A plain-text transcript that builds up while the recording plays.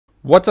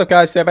What's up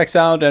guys, Stayback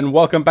Sound, and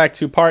welcome back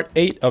to part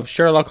 8 of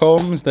Sherlock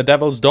Holmes, The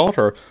Devil's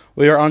Daughter.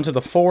 We are on to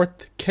the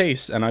 4th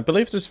case, and I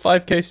believe there's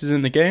 5 cases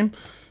in the game.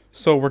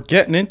 So we're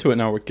getting into it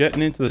now, we're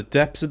getting into the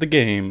depths of the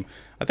game.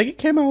 I think it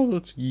came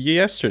out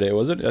yesterday,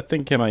 was it? I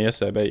think it came out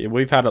yesterday, but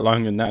we've had it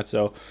longer than that,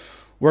 so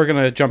we're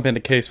gonna jump into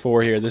case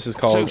 4 here. This is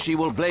called... So she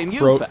will blame you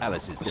for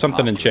Alice's departure.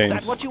 Something in Chains.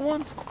 Is that what you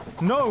want?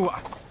 No,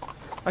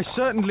 I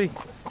certainly...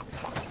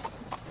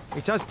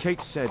 It's as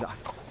Kate said,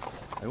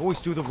 I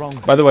always do the wrong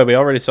thing. By the way, we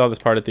already saw this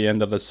part at the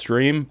end of the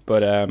stream,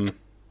 but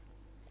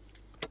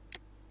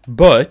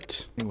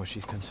where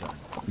she's concerned.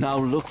 Now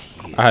look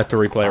here. I have to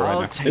replay it right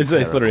now. It's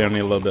literally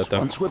only a little bit though.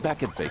 Once we're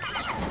back at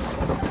Baker's.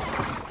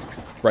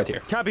 Right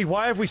here. Cabby,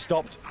 why have we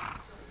stopped?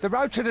 The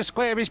road to the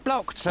square is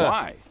blocked, sir.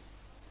 Why?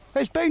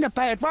 There's been a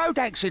bad road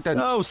accident.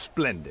 Oh,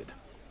 splendid.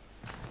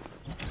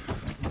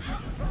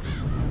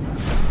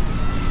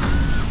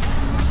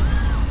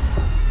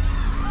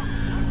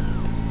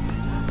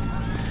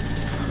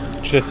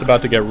 Shit's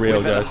about to get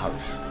real, Better guys.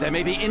 hurry. There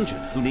may be injured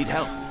who need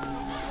help.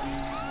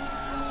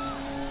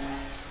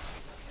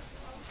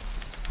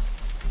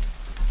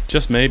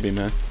 Just maybe,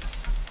 man.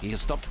 He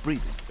has stopped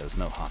breathing. There's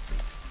no heartbeat.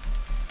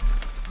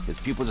 His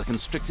pupils are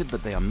constricted,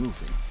 but they are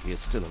moving. He is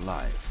still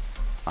alive.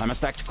 I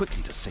must act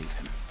quickly to save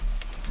him.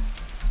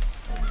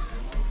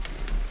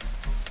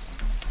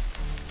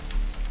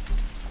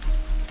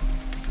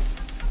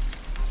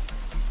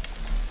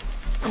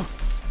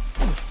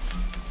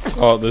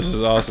 Oh, this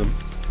is awesome.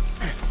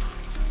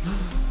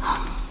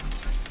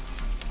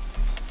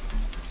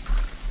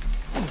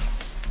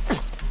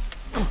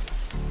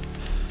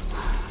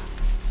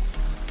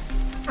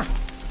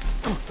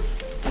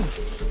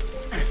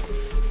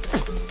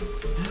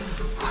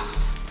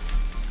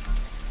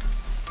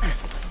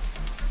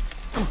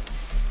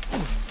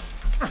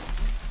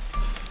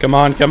 Come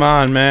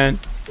on, man.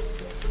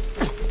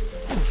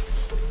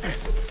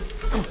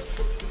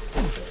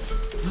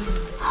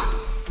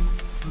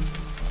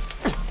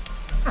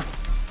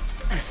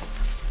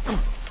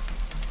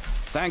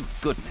 Thank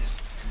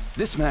goodness.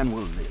 This man will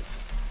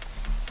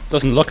live.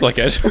 Doesn't look like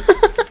it.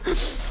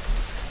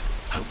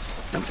 Holmes,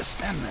 don't just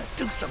stand there.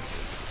 Do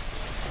something.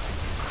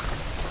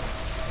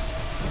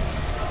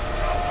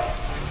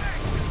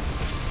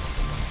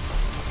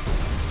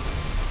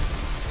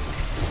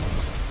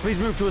 Please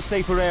move to a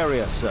safer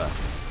area, sir.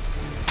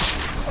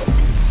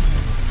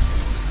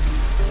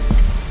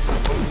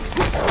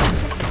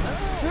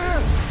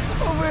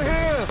 Over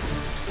here!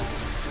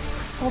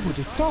 I would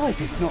have died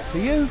if not for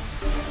you.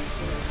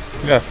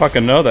 You gotta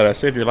fucking know that I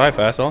saved your life,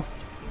 asshole.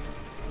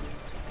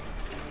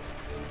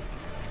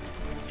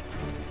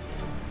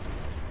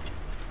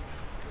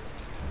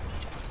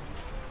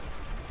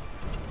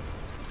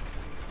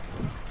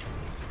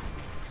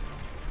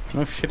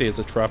 No shit, he has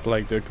a trap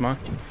leg, dude. Come on.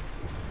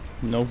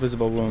 No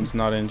visible wounds,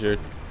 not injured.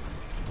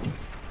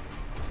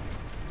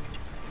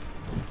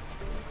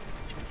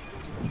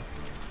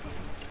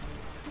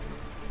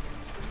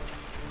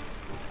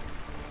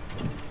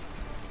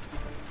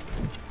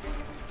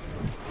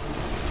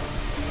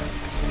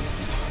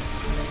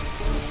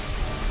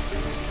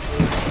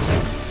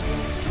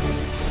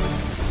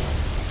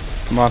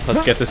 Come on,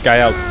 let's get this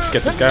guy out. Let's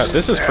get this guy out.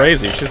 This is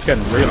crazy. Shit's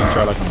getting real in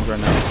Sherlock Holmes right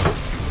now.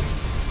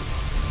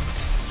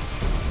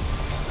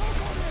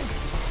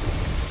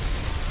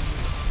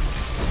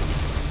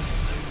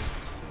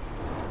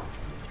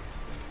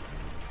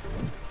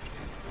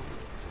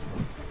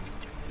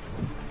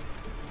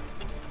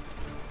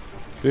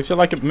 We have to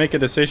like make a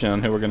decision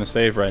on who we're gonna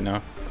save right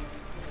now.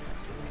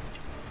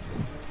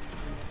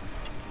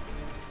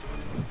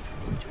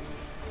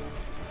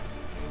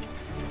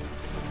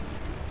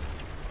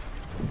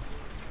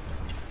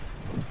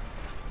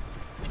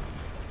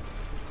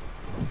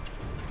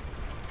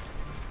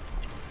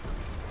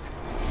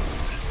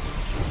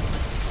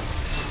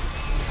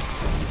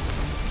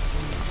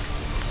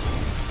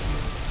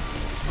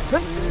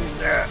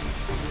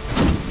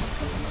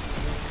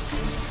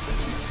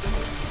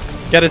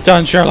 Get it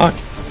done, Sherlock.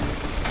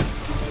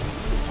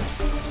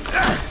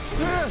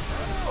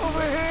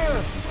 Over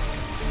here!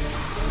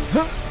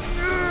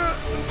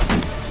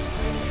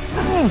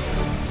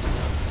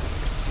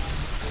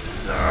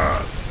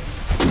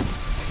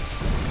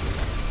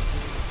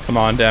 Come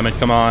on, damn it,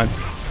 come on.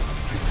 Over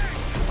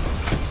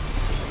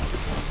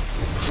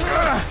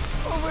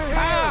here!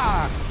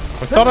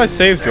 I thought I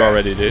saved you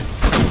already, dude.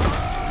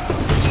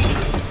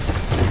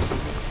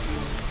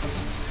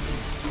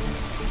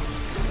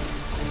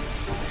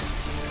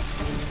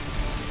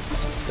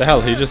 The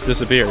hell, he just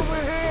disappeared. Over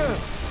here!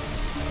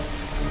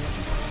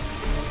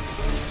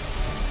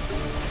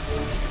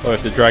 Oh, I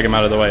have to drag him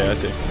out of the way, I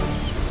see. Oh,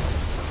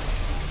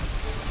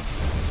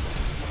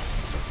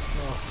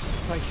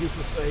 thank you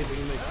for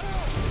saving me.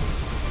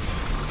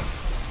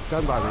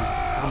 Don't worry,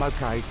 I'm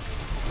okay.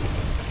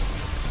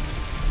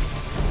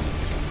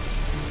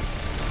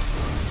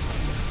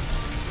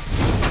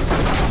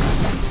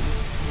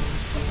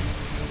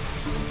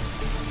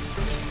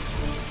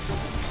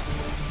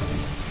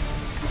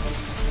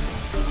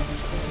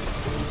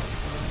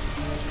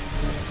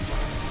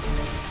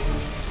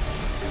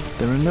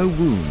 There are no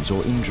wounds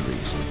or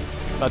injuries.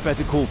 I'd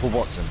better call for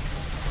Watson.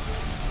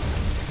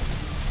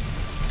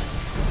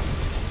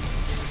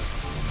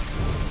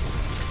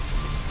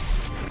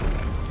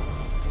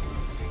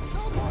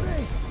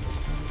 Somebody!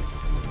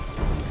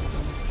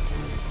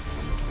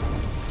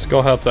 Let's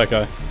go help that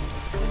guy.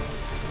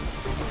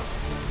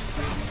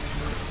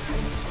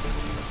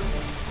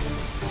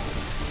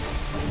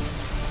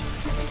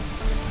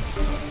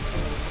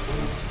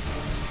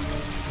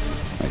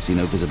 I see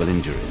no visible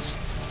injuries.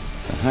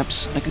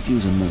 Perhaps I could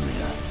use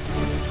ammonia.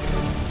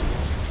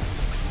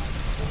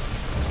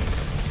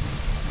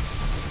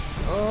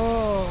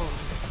 Oh,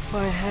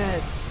 my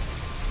head.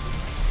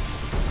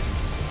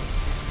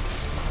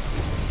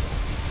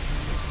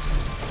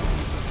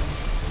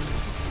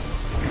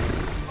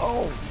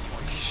 Oh,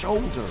 my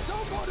shoulder.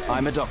 Somebody!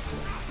 I'm a doctor.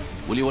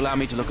 Will you allow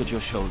me to look at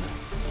your shoulder?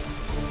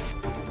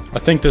 I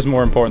think there's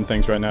more important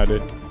things right now,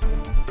 dude.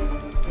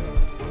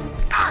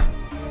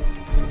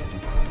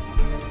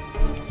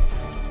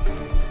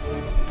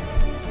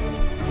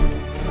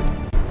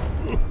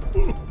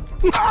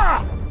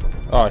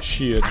 Oh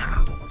shit.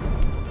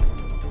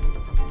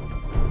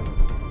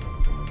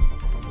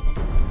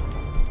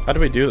 How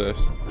do we do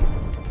this?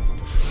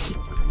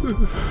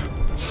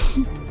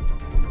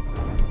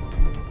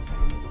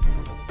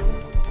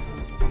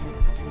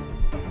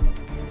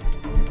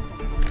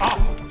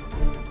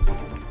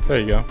 There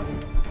you go.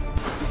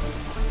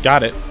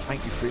 Got it.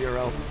 Thank you for your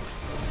help.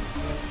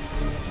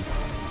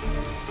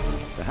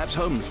 Perhaps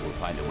Holmes will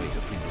find a way to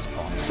free this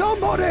pawn.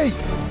 Somebody!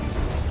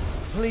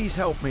 Please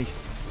help me.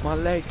 My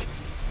leg.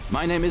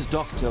 My name is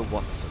Dr.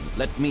 Watson.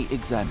 Let me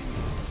examine you.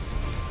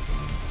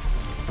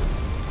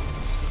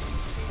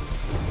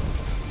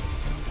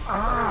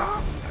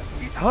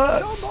 It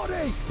hurts.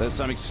 Somebody! There's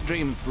some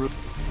extreme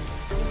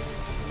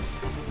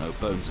No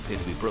bones appear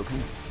to be broken.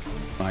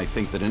 I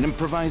think that an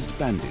improvised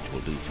bandage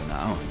will do for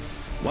now.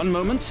 One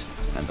moment,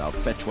 and I'll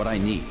fetch what I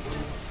need.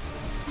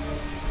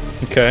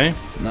 Okay.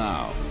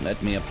 Now,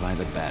 let me apply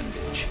the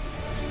bandage.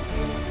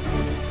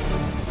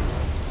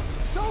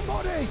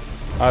 Somebody!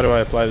 How do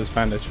I apply this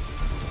bandage?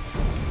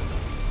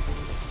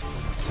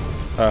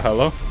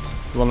 Hello?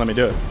 You won't let me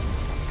do it.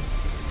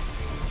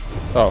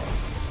 Oh.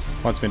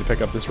 Wants me to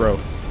pick up this rope.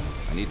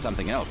 I need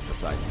something else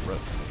besides rope.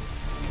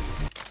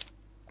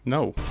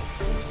 No.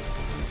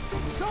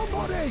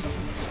 Somebody!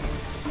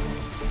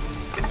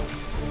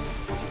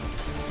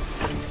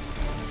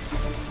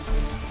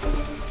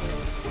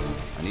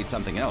 I need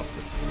something else,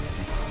 but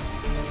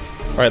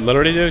Alright,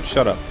 literally, dude,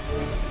 shut up.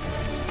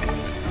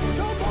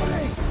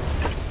 Somebody!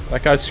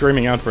 That guy's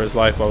screaming out for his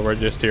life while we're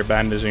just here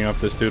bandaging up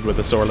this dude with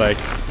a sore leg.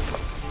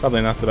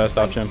 Probably not the best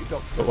option,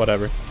 but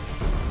whatever.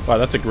 Wow,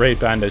 that's a great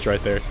bandage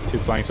right there. 2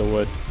 planks of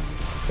wood.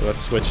 Okay,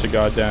 let's switch to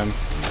goddamn.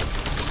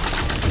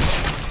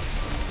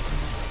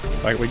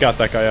 Like, we got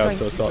that guy out,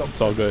 so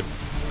it's all good.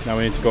 Now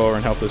we need to go over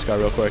and help this guy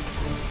real quick.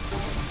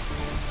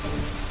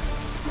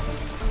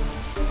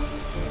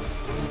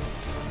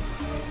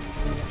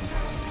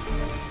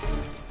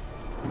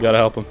 We gotta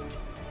help him.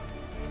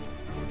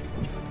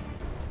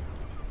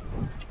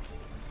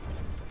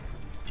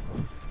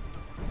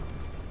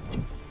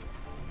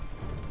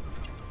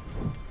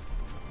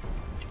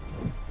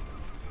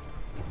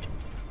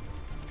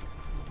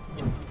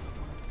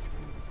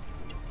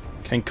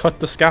 Can cut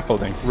the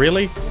scaffolding.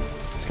 Really?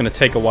 It's gonna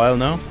take a while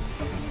now.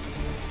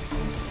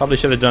 Probably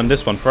should have done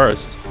this one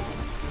first.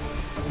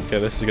 Okay,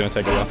 this is gonna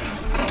take a while.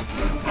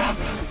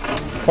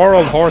 Poor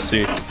old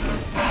horsey.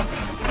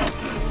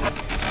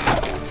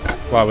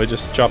 Wow, we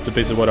just chopped a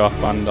piece of wood off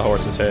on the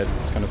horse's head.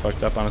 It's kind of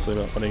fucked up, honestly,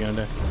 but what are you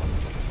gonna do?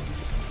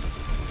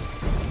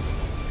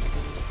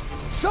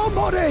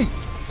 Somebody!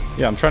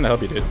 Yeah, I'm trying to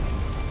help you, dude.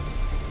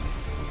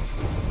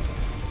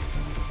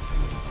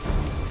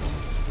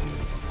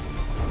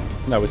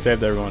 No, we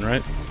saved everyone,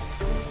 right?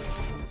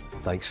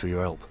 Thanks for your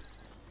help.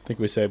 I think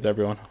we saved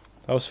everyone.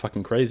 That was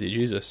fucking crazy,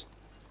 Jesus.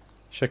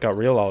 Shit got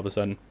real all of a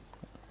sudden.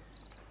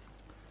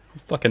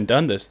 You fucking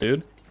done this,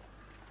 dude.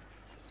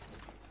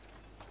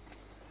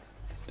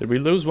 Did we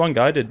lose one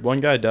guy? Did one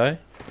guy die?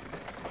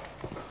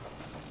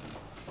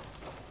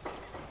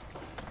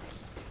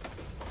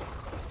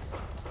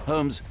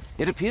 Holmes,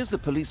 it appears the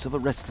police have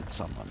arrested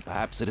someone.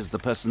 Perhaps it is the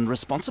person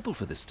responsible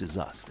for this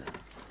disaster.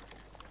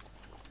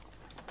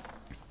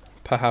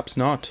 Perhaps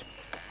not.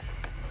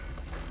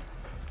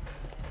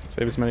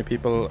 Save as many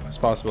people as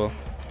possible.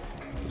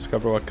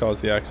 Discover what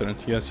caused the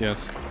accident. Yes,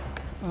 yes.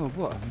 Oh,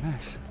 what a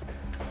mess.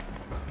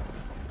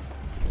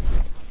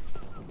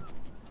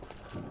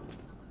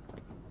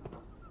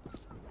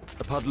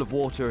 A puddle of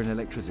water and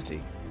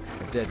electricity.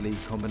 A deadly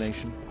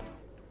combination.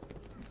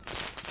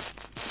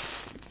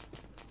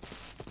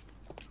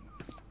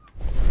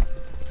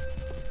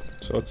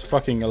 So it's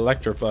fucking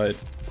electrified.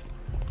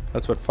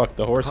 That's what fucked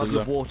the horses Puddle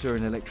up. of water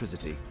and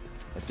electricity.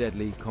 A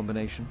deadly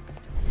combination.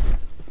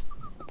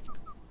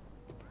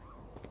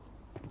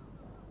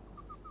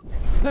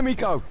 Let me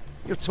go.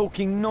 You're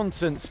talking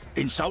nonsense.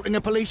 Insulting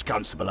a police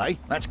constable, eh?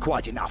 That's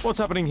quite enough. What's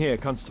happening here,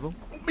 Constable?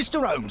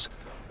 Mr. Holmes,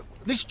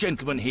 This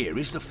gentleman here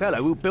is the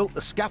fellow who built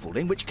the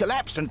scaffolding which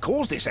collapsed and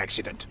caused this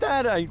accident.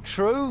 That ain't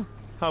true.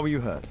 How were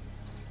you hurt?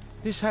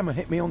 This hammer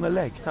hit me on the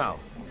leg. How?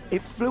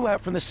 It flew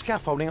out from the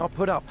scaffolding I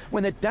put up.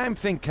 When the damn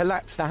thing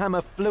collapsed, the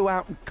hammer flew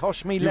out and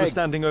cost me You were leg.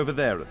 standing over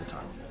there at the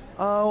time.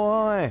 Oh,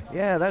 aye.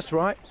 Yeah, that's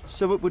right.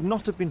 So it would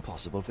not have been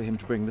possible for him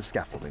to bring the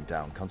scaffolding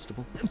down,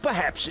 Constable?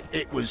 Perhaps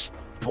it was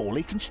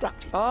poorly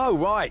constructed. Oh,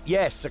 right.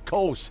 Yes, of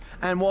course.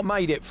 And what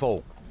made it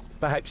fall?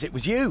 Perhaps it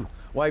was you,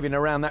 waving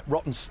around that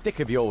rotten stick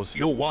of yours.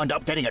 You'll wind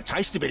up getting a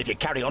taste of it if you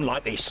carry on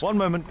like this. One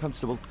moment,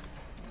 Constable.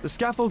 The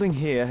scaffolding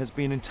here has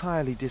been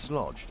entirely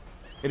dislodged.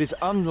 It is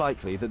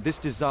unlikely that this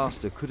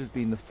disaster could have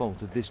been the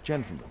fault of this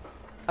gentleman.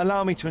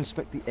 Allow me to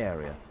inspect the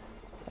area.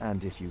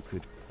 And if you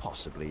could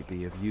possibly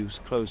be of use,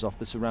 close off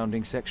the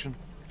surrounding section.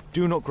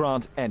 Do not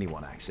grant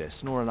anyone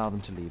access, nor allow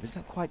them to leave. Is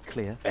that quite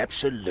clear?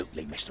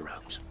 Absolutely, Mr.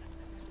 Holmes.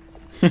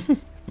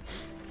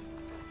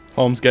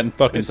 Holmes getting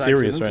fucking This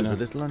serious accident right is now. a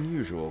little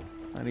unusual.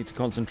 I need to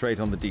concentrate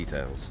on the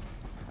details.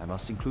 I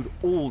must include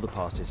all the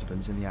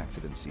participants in the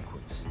accident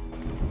sequence.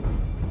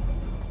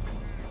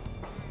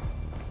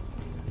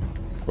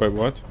 Wait,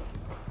 what?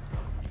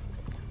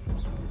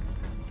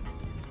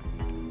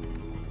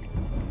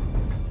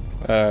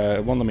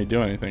 It won't let me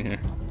do anything here.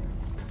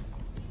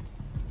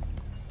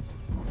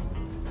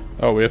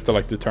 Oh, we have to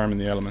like determine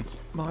the elements.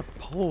 My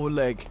poor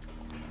leg.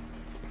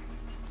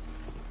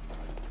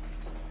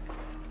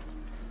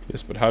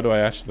 Yes, but how do I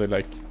actually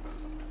like...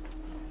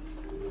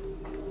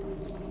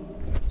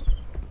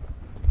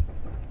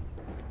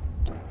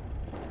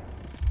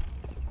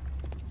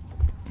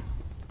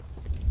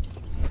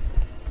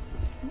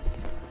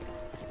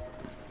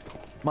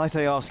 Might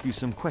I ask you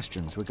some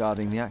questions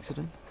regarding the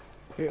accident?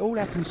 It all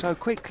happened so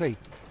quickly.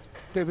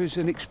 There was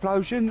an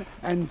explosion,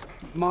 and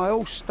my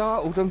horse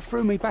startled and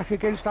threw me back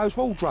against those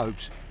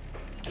wardrobes.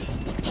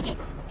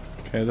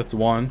 Okay, that's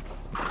one.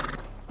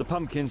 The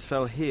pumpkins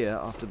fell here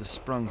after the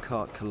sprung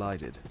cart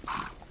collided.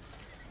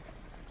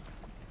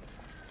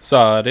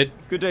 Sorted.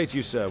 Good day to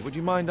you, sir. Would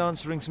you mind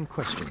answering some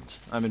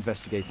questions? I'm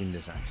investigating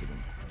this accident.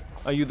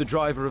 Are you the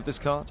driver of this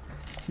cart?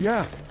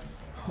 Yeah.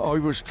 I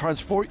was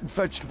transporting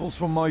vegetables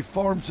from my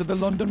farm to the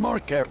London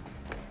market.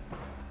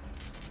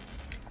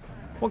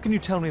 What can you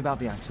tell me about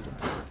the accident?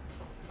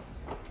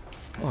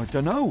 I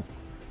don't know.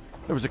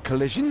 There was a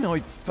collision. I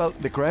felt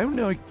the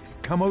ground. I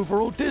come over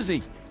all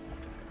dizzy.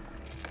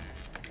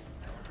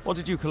 What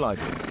did you collide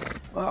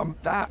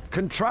with? That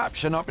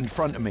contraption up in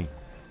front of me.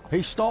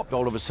 He stopped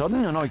all of a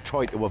sudden, and I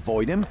tried to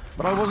avoid him,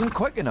 but I wasn't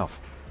quick enough.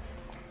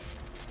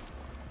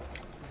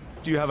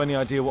 Do you have any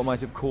idea what might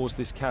have caused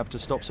this cab to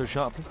stop so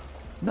sharply?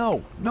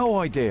 No, no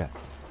idea.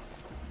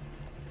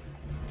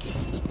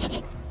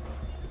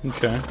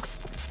 Okay.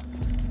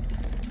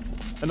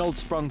 An old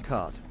sprung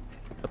cart.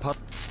 A pub.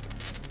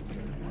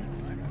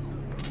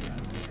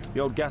 The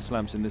old gas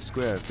lamps in this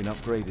square have been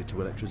upgraded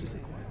to electricity.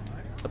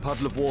 A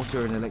puddle of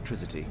water and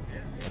electricity.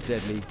 A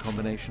deadly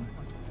combination.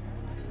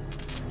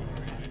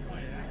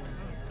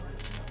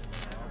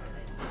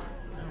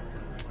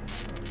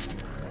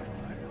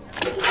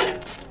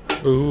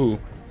 Ooh.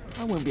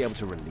 I won't be able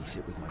to release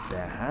it with my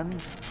bare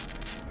hands.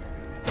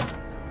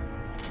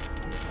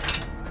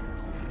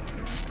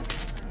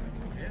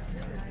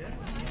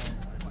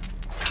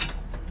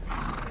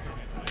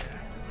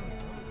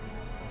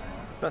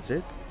 That's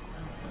it.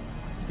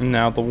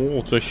 Now the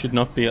water should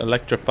not be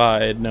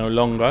electrified no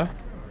longer.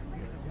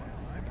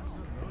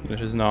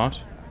 It is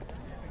not.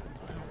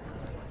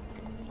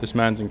 This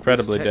man's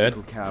incredibly this dead.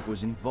 technical cab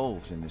was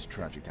involved in this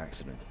tragic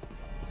accident.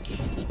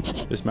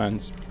 This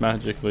man's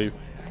magically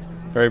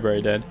very,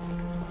 very dead.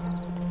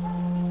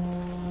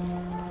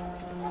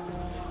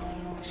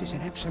 This is an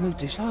absolute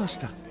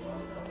disaster.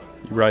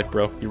 You're right,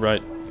 bro. You're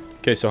right.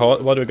 Okay,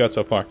 so what do we got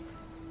so far?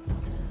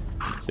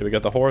 See, we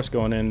got the horse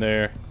going in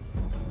there.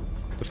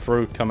 The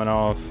fruit coming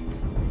off.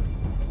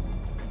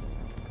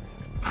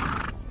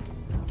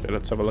 Okay,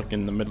 let's have a look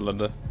in the middle of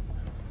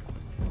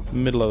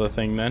the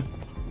thing then.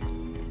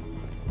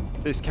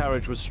 This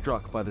carriage was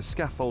struck by the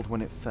scaffold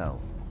when it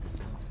fell.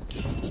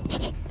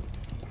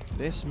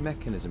 This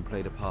mechanism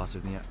played a part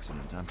in the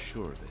accident, I'm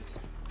sure of it.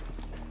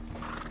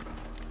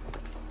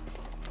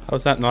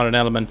 How's that not an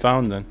element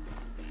found then?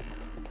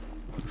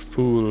 You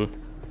fool.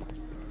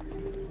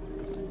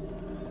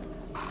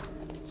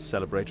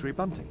 Celebratory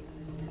bunting.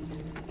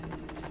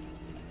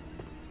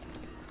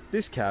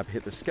 This cab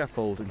hit the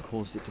scaffold and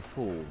caused it to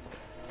fall.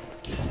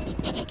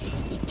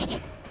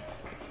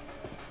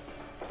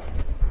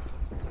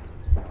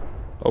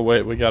 Oh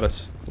wait, we got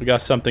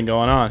something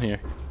going on here.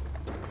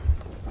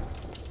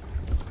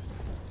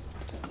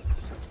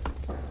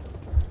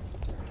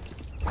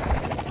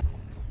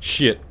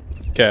 Shit.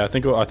 Okay, I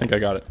think I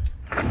got it.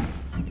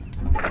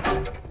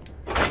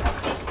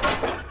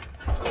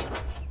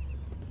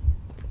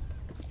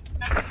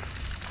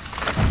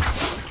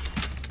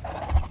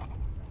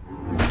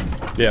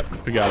 Yep,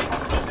 we got it.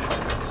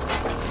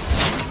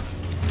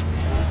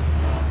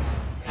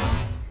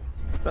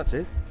 That's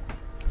it.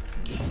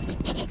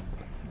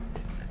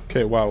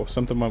 Okay, wow,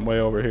 something went way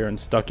over here and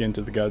stuck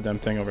into the goddamn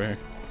thing over here.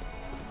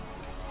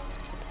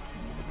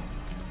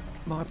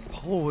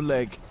 poor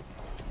leg.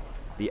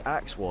 The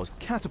axe was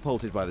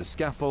catapulted by the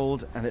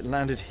scaffold and it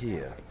landed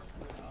here.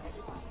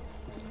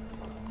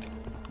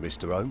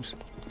 Mr. Holmes?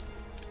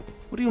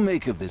 What do you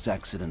make of this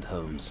accident,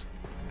 Holmes?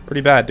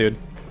 Pretty bad, dude.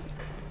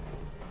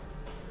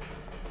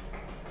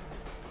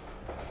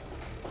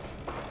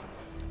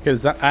 Okay,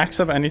 does that axe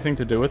have anything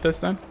to do with this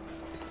then?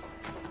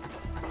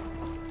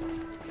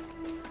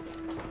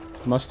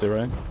 Must do,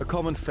 right? A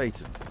common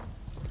phaeton.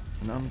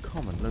 An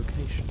uncommon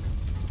location.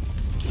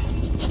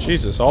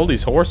 Jesus, all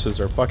these horses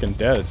are fucking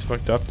dead. It's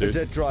fucked up, The dude.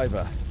 dead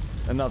driver.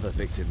 Another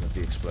victim of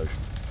the explosion.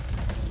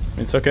 I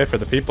mean, it's okay for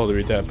the people to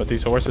be dead, but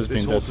these horses This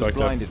being dead horse is was fucked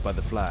up. blinded by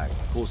the flag,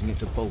 causing it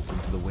to bolt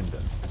into the window.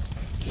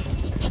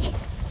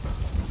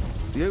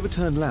 The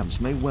overturned lamps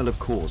may well have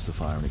caused the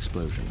fire and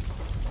explosion.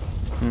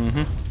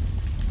 Mm-hmm.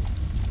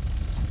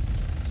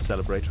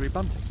 Celebratory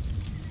bunting.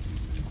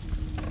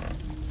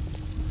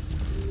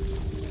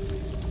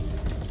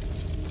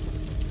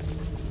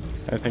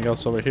 Anything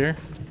else over here?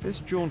 This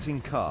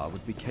jaunting car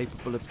would be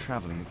capable of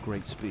traveling at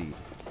great speed.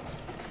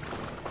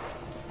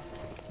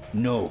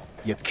 No,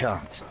 you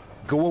can't.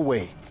 Go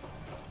away.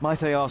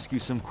 Might I ask you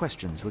some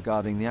questions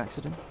regarding the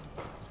accident?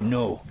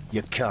 No,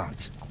 you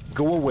can't.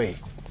 Go away.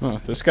 Oh,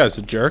 this guy's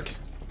a jerk.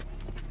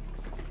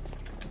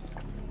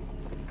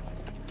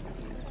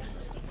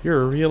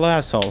 You're a real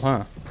asshole,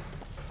 huh?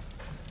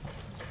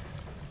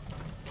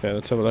 Okay,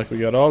 let's have a look. We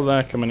got all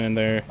that coming in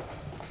there.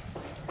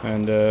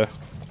 And,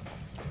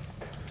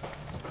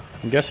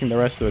 I'm guessing the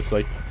rest of it's,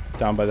 like,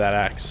 down by that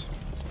axe.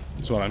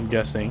 Is what I'm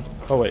guessing.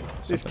 Oh, wait.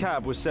 This something.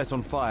 cab was set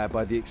on fire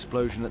by the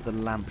explosion at the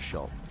lamp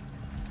shop.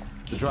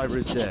 The driver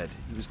is dead.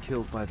 He was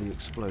killed by the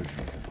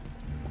explosion.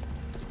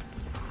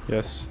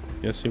 Yes.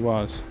 Yes, he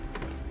was.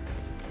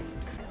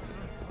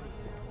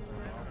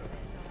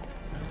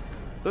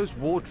 Those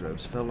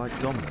wardrobes fell like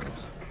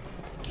dominoes.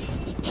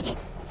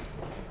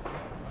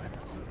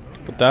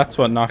 But that's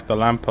what knocked the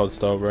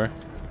lamppost over.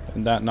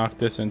 And that knocked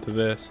this into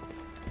this.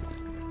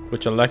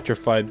 Which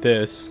electrified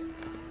this.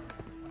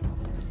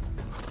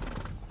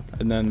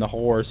 And then the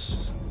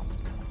horse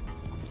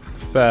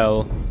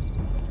fell.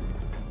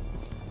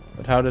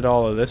 But how did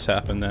all of this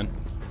happen then?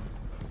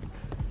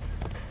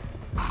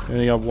 We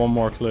only got one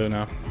more clue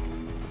now.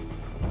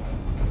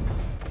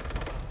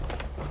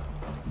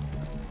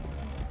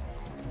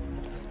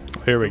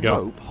 Here we The go.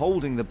 rope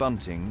holding the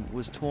bunting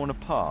was torn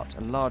apart.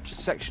 A large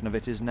section of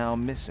it is now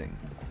missing.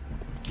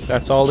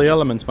 That's all the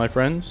elements, my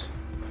friends.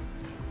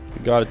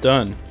 We got it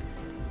done.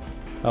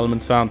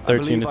 Elements found 13 I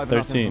believe to I've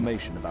enough 13.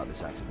 information about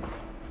this accident.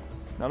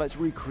 Now let's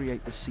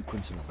recreate the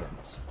sequence of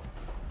events.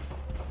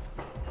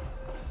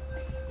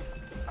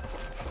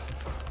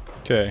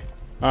 Okay.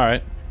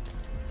 Alright.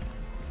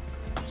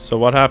 So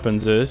what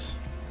happens is...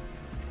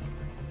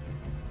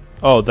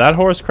 Oh, that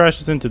horse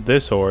crashes into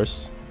this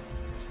horse.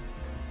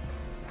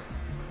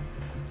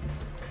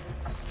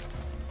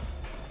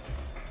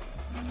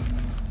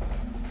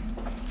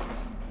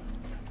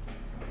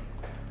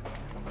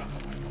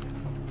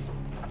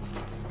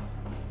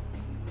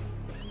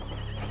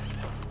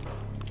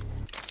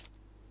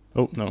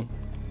 Oh, no.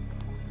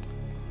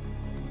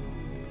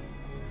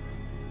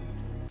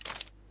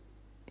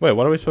 Wait,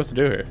 what are we supposed to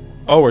do here?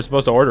 Oh, we're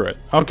supposed to order it.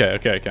 Okay.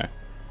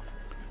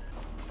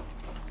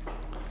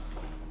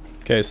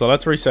 Okay, so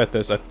let's reset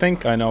this. I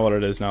think I know what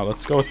it is now.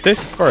 Let's go with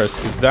this first,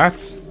 because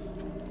that's...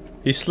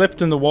 He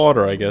slipped in the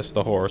water, I guess,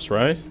 the horse,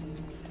 right?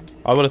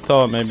 I would have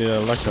thought maybe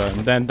like that.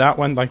 And then that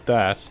went like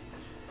that.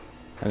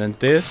 And then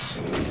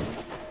this...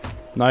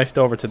 knifed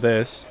over to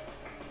this.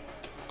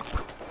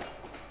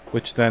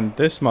 Which then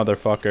this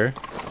motherfucker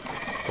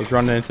was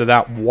running into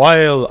that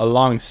while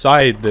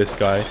alongside this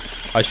guy.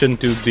 I shouldn't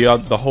do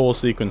the whole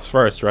sequence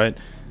first, right?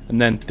 And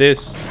then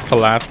this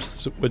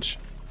collapsed, which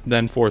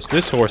then forced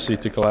this horsey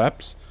to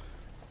collapse.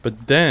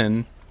 But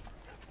then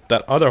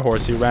that other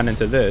horsey ran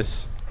into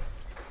this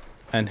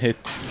and hit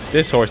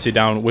this horsey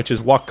down, which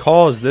is what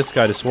caused this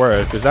guy to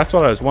swerve. Because that's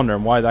what I was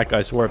wondering, why that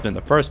guy swerved in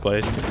the first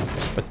place.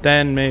 But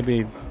then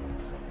maybe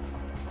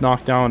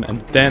knocked down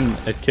and then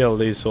it killed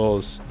these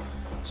souls.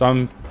 So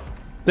I'm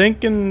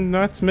thinking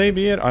that's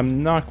maybe it.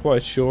 I'm not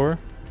quite sure.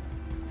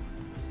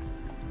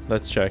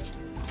 Let's check.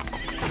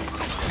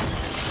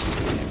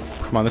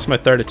 Come on, this is my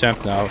third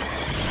attempt now.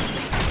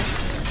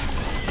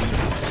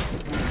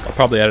 I'll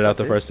probably edit out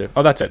the first two.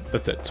 Oh, that's it.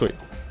 That's it. Sweet.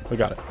 We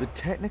got it. The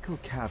technical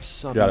cab's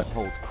sudden Got it.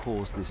 halt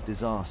caused this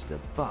disaster,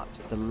 but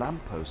the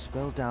lamppost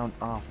fell down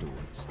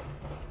afterwards.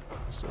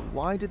 So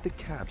why did the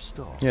cab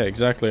stop? Yeah,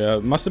 exactly.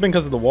 Must have been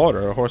because of the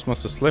water. A horse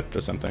must have slipped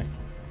or something.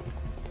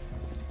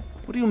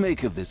 What do you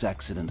make of this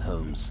accident,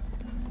 Holmes?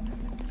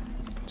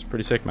 It's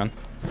pretty sick, man.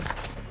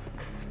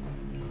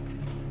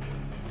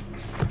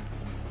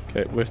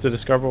 Okay, we have to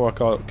discover what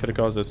could have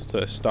caused it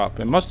to stop.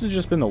 It must have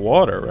just been the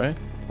water, right?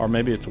 Or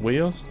maybe it's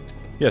wheels?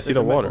 Yeah, see There's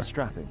the a metal water.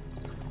 strapping.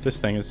 This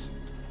thing is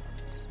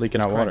leaking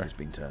This out crank water. has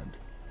been turned.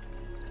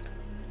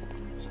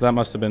 So that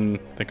must have been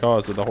the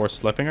cause of the horse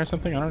slipping or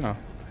something? I don't know.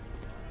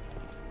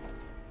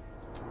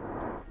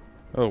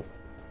 Oh.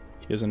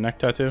 He has a neck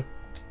tattoo?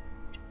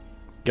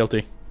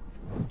 Guilty.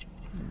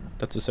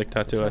 That's a sick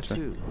tattoo, actually.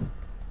 Tattoo.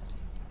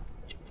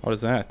 What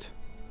is that?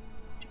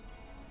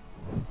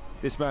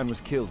 This man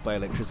was killed by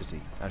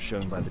electricity, as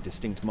shown by the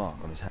distinct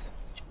mark on his hand.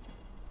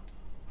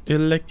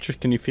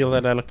 Can you feel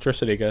that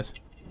electricity, guys?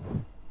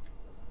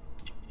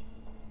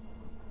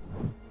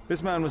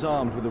 This man was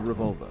armed with a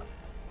revolver.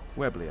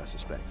 Webley, I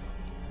suspect.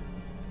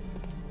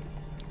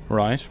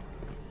 Right.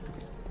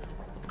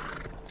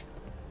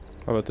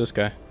 How about this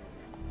guy?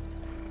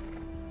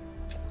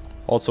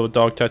 Also a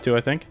dog tattoo,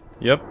 I think.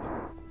 Yep.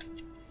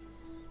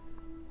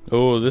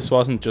 Oh, this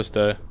wasn't just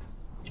a...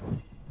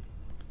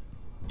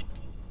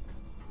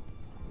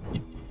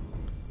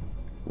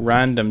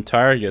 random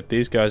target.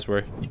 These guys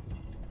were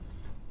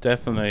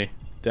definitely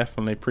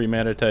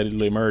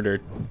premeditatedly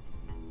murdered.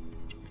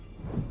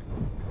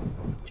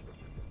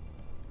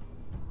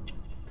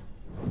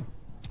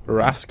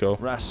 Rasco.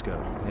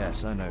 Rasco.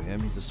 Yes, I know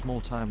him. He's a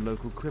small-time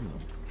local criminal.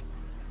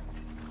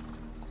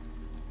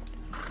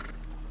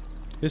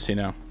 Is he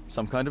now?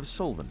 Some kind of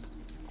solvent.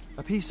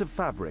 A piece of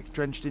fabric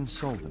drenched in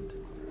solvent.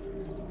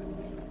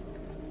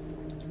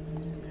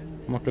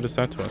 What good is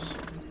that to us?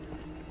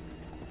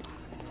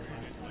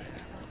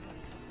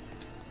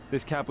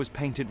 This cab was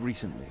painted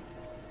recently.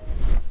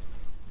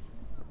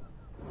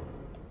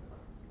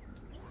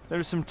 There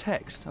is some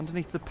text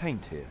underneath the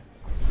paint here.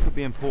 Could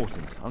be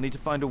important. I'll need to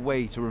find a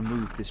way to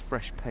remove this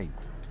fresh paint.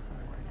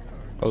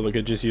 Well, we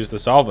could just use the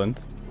solvent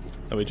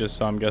that we just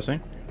saw, I'm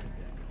guessing.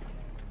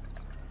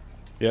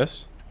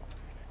 Yes?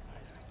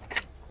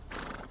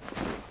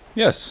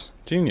 Yes.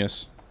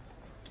 Genius.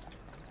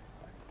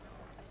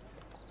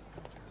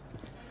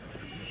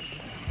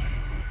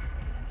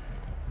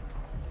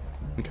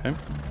 Okay.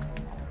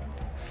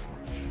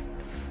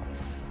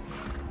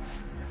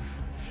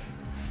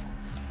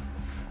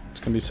 It's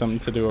gonna be something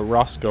to do with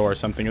Roscoe or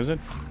something, is it?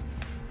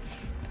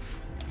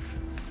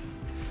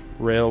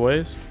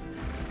 Railways?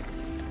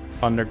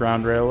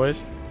 Underground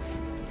railways?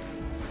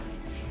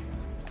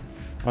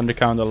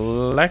 Underground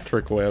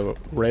electric rail.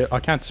 I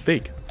can't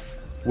speak.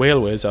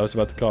 Railways, I was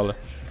about to call it.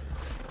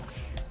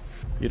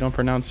 You don't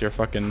pronounce your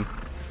fucking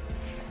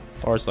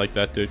R's like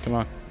that, dude. Come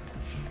on.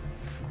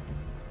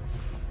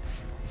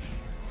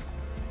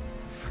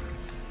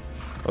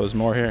 Oh, there's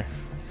more here.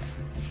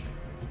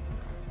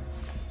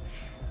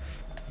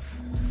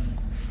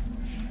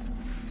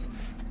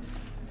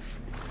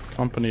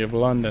 Company of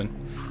London.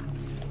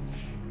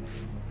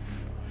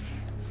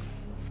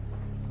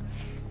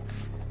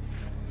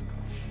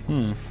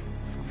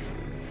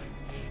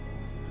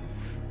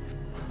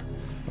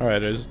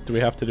 Alright, do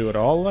we have to do it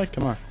all? Like,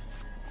 come on.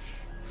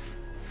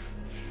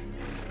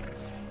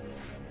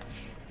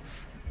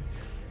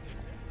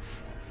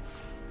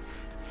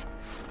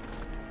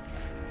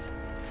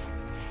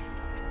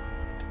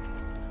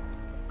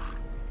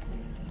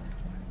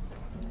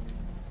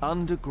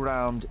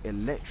 Underground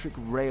Electric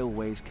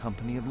Railways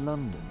Company of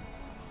London.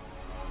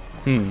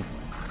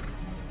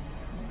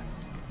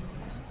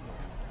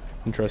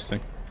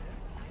 Interesting.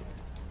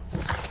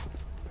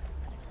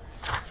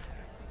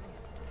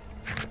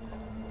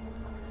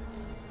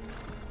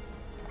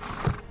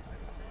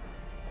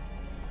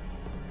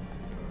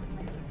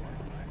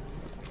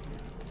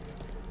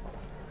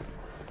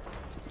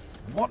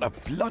 What a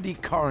bloody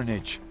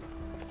carnage!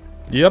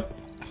 Yep.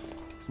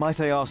 Might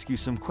I ask you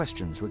some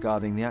questions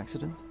regarding the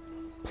accident?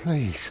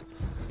 Please,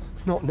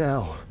 not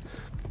now.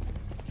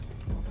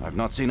 I've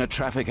not seen a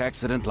traffic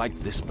accident like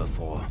this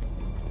before.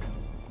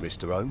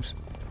 Mr. Holmes?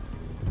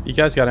 You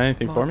guys got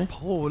anything for me?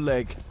 Poor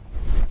leg.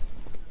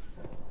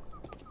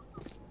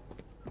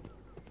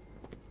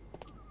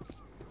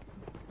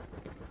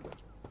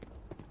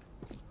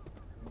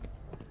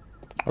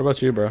 What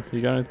about you, bro?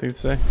 You got anything to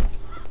say?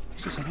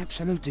 This is an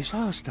absolute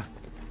disaster.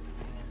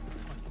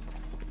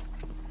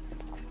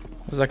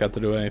 What's that got to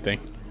do with anything?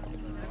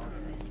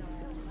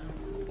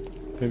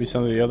 Maybe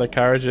some of the other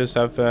carriages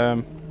have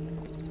that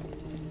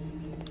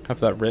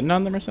written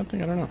on them or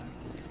something? I don't know. Are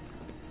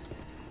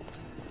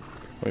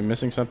we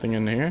missing something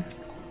in here?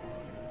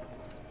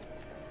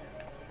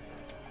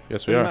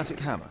 Yes, we are.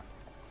 Pneumatic hammer.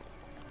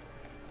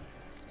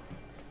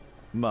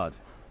 Mud.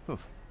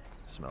 Oof.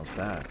 Smells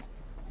bad.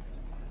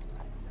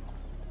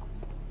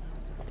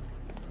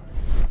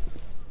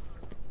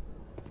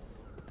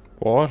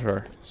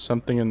 Water.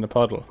 Something in the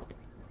puddle.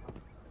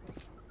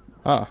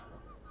 Ah.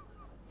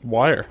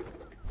 Wire.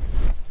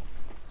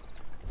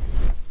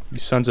 You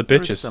sons of There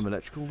is bitches. some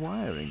electrical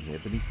wiring here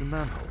beneath the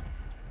manhole.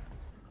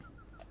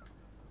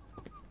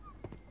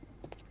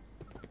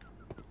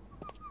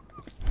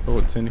 Oh,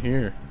 it's in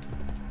here.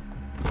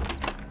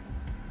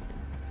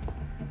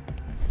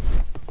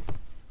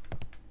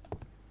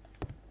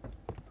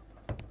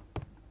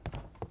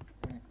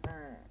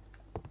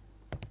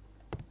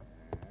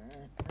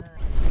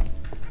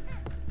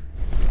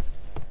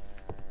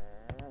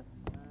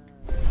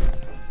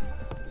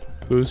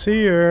 Who's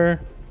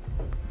here?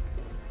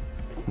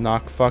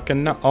 Knock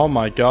fucking knock. Oh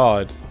my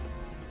god.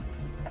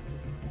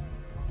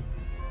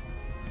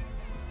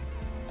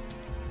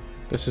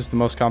 This is the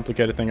most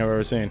complicated thing I've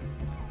ever seen.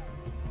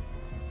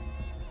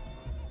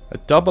 A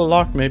double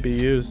lock may be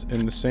used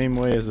in the same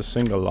way as a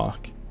single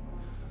lock.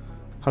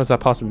 How does that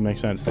possibly make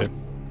sense, dude?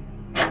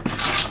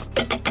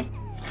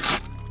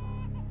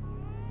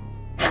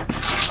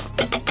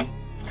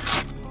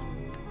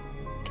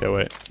 Okay,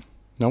 wait.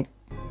 Nope.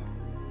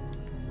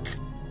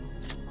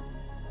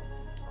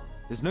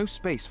 There's no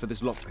space for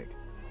this lockpick.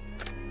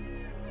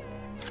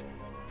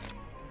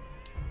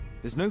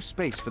 There's no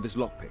space for this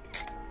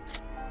lockpick.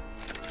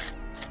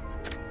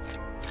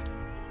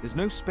 There's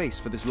no space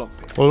for this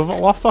lockpick. Well,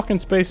 what fucking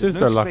space There's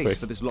is there, no space lockpick?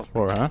 for this lockpick.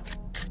 For, huh?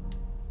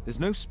 There's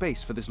no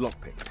space for this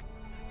lockpick.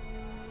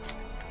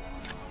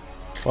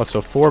 What, so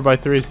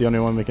 4x3 is the only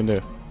one we can do?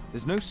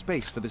 There's no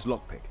space for this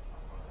lockpick.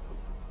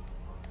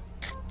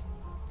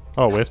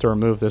 Oh, we have to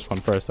remove this one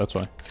first, that's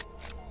why.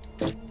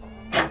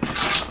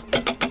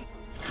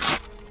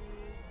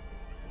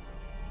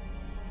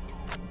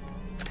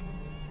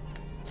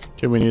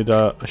 Okay, we need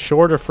a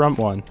shorter front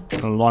one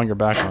and a longer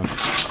back one.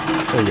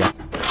 There you go.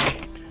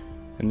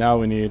 And now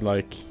we need,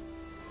 like...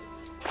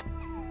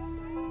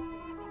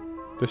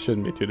 This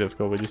shouldn't be too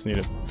difficult, we just need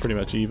a pretty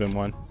much even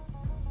one.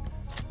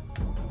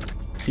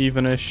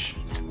 Evenish.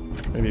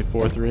 Maybe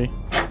 4-3.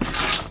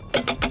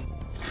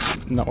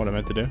 Not what I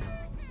meant to do.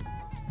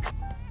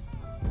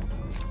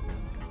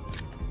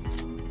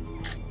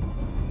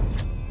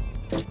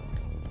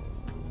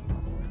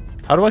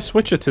 How do I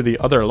switch it to the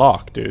other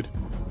lock, dude?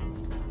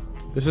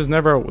 This is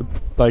never,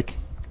 like...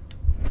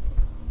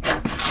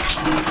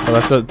 Oh,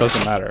 that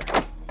doesn't matter.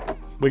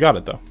 We got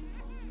it, though.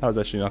 That was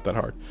actually not that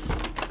hard.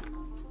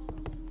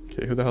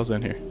 Okay, who the hell's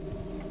in here?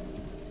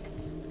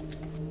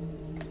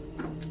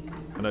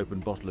 An open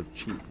bottle of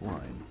cheap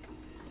wine.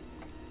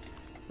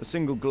 A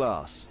single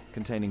glass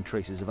containing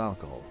traces of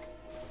alcohol.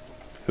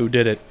 Who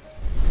did it?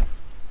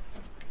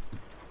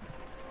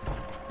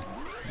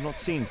 I've not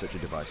seen such a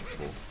device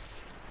before.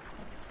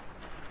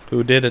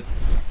 Who did it?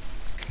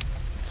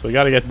 So we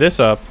gotta get this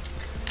up.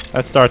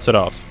 That starts it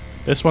off.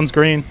 This one's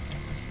green.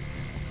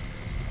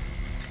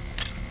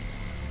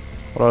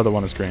 What other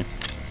one is green?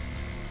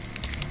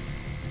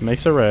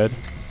 Makes it red.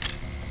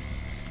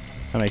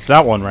 That makes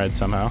that one red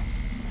somehow.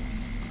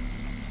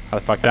 How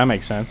the fuck that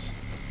makes sense?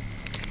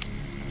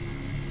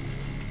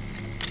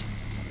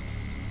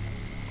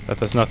 That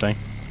does nothing.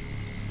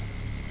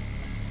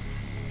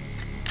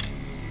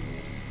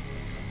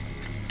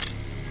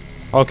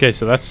 Okay,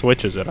 so that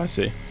switches it, I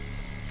see.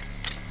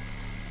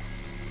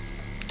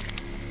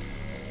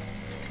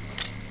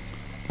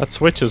 That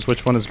switches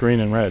which one is green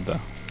and red, though.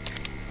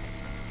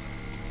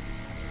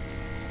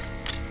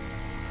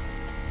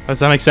 How does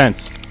that make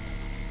sense?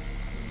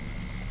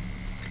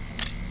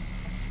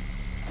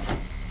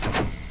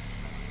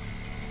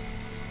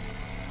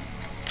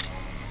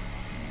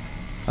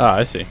 Ah,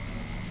 I see.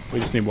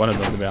 We just need one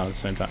of them to be on at the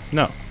same time.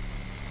 No.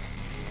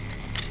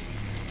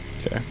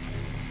 Okay.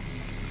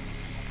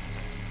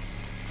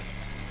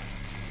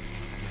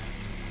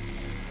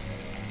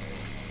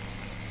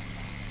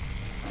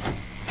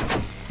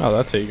 Oh,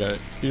 that's it. You got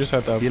it. You just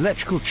have to have The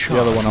electrical charge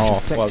the other one which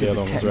off while the affected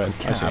other one was red.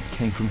 technical I see. cab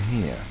came from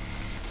here.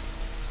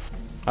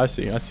 I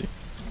see. I see.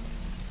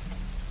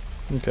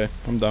 Okay,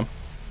 I'm done.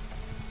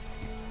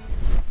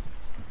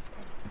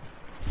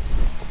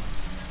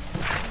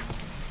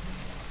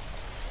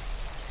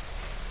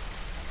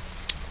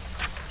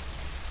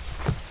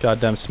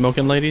 Goddamn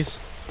smoking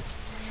ladies.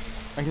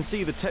 I can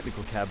see the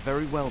technical cab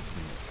very well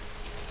from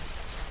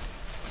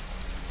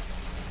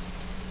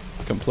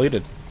here.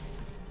 Completed.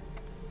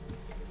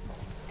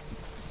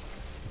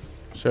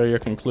 Share your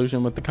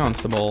conclusion with the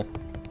constable.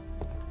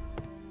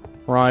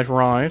 Right,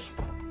 right.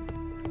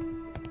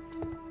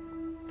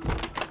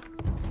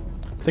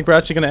 I think we're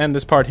actually going to end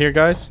this part here,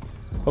 guys.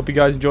 Hope you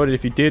guys enjoyed it.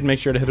 If you did, make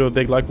sure to hit it with a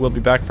big like. We'll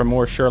be back for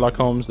more Sherlock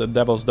Holmes, The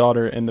Devil's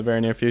Daughter in the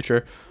very near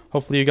future.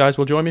 Hopefully you guys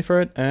will join me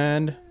for it,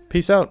 and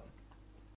peace out.